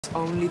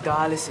Only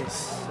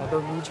dialysis. I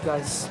don't need you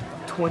guys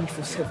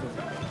 24/7.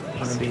 I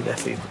want to be there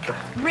for you, but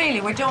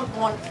Really, we don't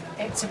want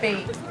it to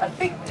be a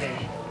big deal,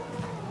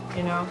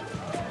 you know?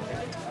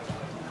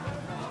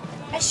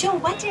 It's your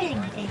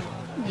wedding,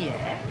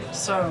 Yeah.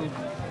 So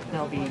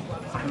there'll be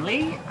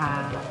family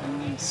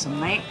and some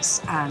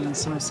mates and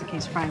some of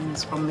Suki's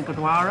friends from the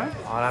Gurdwara.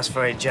 oh, that's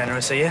very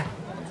generous of you.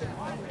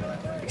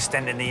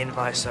 Extending the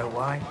invite so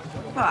wide.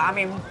 Well, I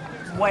mean,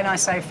 when I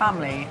say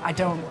family, I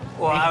don't...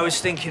 Well, I was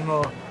thinking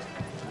more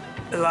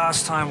the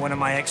last time one of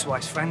my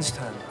ex-wife's friends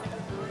turned up.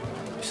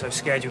 I was so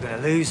scared you were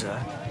going to lose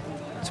her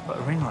to put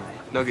a ring on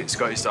it. Nugget's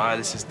got his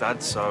dialysis,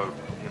 Dad, so,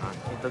 you know,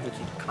 he'd love if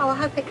you'd come. Oh, I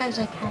hope it goes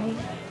okay.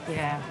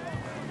 Yeah.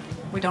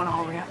 We don't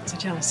all react to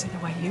jealousy the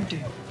way you do.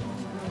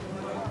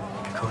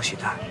 Of course you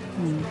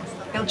don't.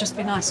 It'll just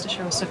be nice to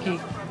show Suki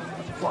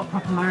what a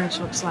proper marriage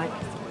looks like.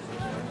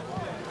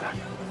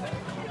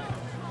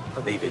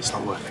 I'll leave it, it's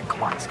not worth it.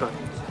 Come on, let's go.